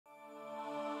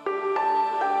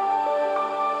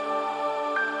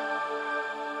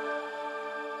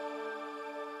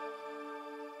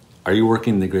Are you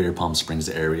working in the Greater Palm Springs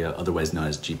area, otherwise known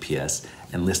as GPS,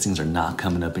 and listings are not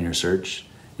coming up in your search?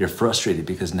 You're frustrated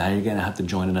because now you're gonna have to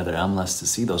join another MLS to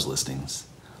see those listings.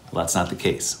 Well, that's not the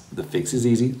case. The fix is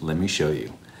easy, let me show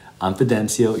you. I'm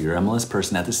Fidencio, your MLS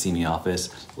person at the CME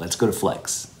office. Let's go to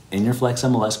Flex. In your Flex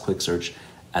MLS quick search,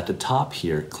 at the top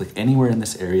here, click anywhere in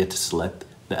this area to select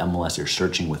the MLS you're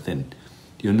searching within.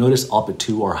 You'll notice all but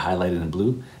two are highlighted in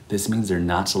blue. This means they're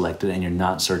not selected and you're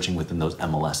not searching within those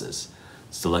MLSs.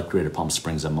 Select Greater Palm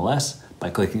Springs MLS by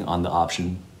clicking on the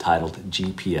option titled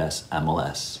GPS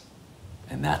MLS.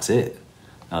 And that's it.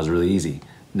 That was really easy.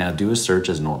 Now do a search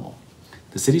as normal.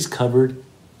 The cities covered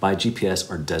by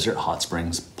GPS are Desert Hot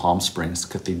Springs, Palm Springs,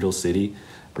 Cathedral City,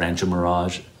 Rancho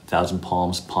Mirage, Thousand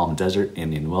Palms, Palm Desert,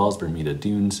 Indian Wells, Bermuda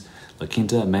Dunes, La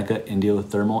Quinta, Mecca, Indio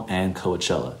Thermal, and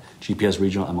Coachella. GPS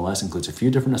Regional MLS includes a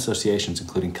few different associations,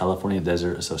 including California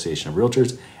Desert Association of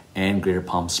Realtors and Greater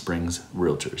Palm Springs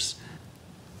Realtors.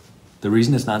 The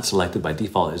reason it's not selected by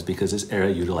default is because this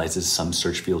area utilizes some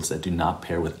search fields that do not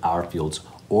pair with our fields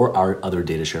or our other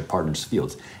data share partners'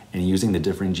 fields, and using the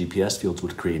differing GPS fields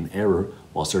would create an error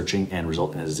while searching and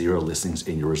result in 0 listings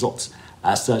in your results.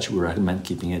 As such, we recommend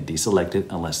keeping it deselected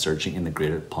unless searching in the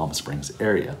Greater Palm Springs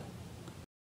area.